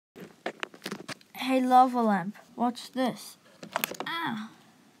Hey, lava lamp, watch this. Ah,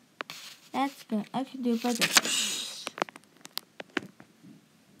 that's good. I can do better.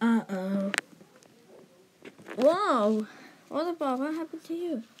 Uh-oh. Whoa! What happened to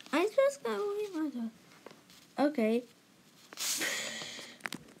you? I just got away with it. Okay.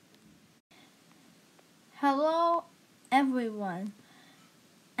 Hello, everyone.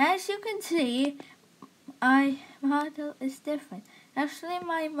 As you can see, my model is different. Actually,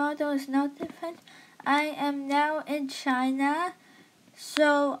 my model is not different. I am now in China,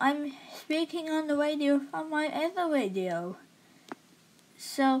 so I'm speaking on the radio from my other radio.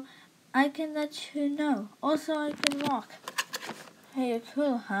 So I can let you know. Also, I can walk. Hey,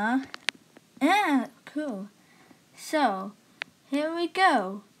 cool, huh? Yeah, cool. So, here we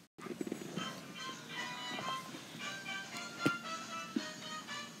go.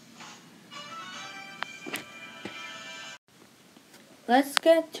 Let's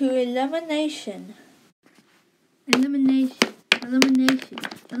get to elimination. Elimination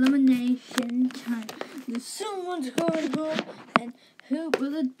time. There's someone's going home, and who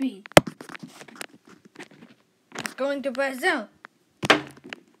will it be? It's going to Brazil.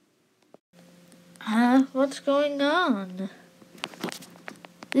 Huh? What's going on?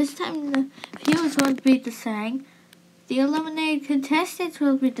 This time the viewers won't be the same. The eliminated contestants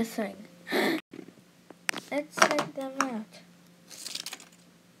will be the same. Let's send them out.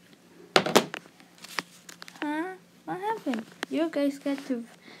 Huh? What happened? You guys got to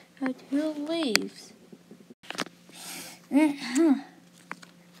vote who leaves.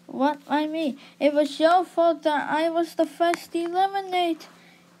 What I mean? It was your fault that I was the first eliminated.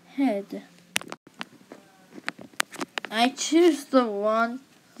 I choose the one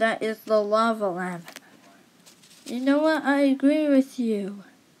that is the lava lamp. You know what? I agree with you.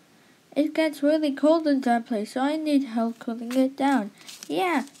 It gets really cold in that place, so I need help cooling it down.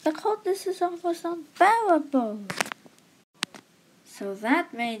 Yeah, the coldness is almost unbearable. So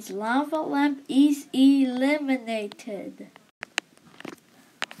that means lava lamp is eliminated.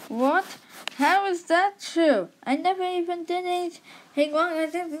 What? How is that true? I never even did anything wrong.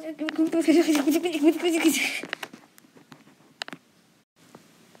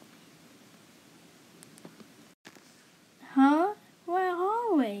 Huh? Where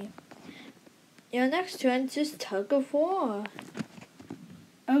are we? Your next turn is tug of war.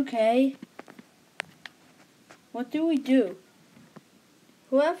 Okay. What do we do?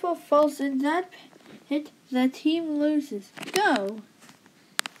 Whoever falls in that pit, the team loses. Go!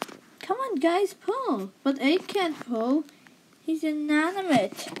 Come on, guys, pull. But Abe can't pull. He's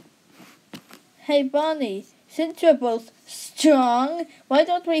inanimate. Hey, Bonnie, since you're both strong, why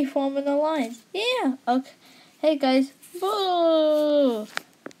don't we form an alliance? Yeah, okay. Hey, guys. Boo!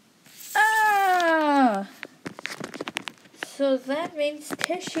 Ah! So that means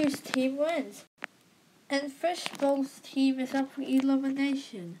Tissue's team wins. And Fishbowl's team is up for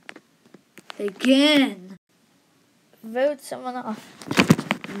elimination. Again! Vote someone off.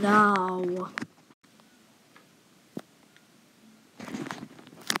 No.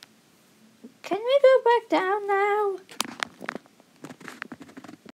 Can we go back down now?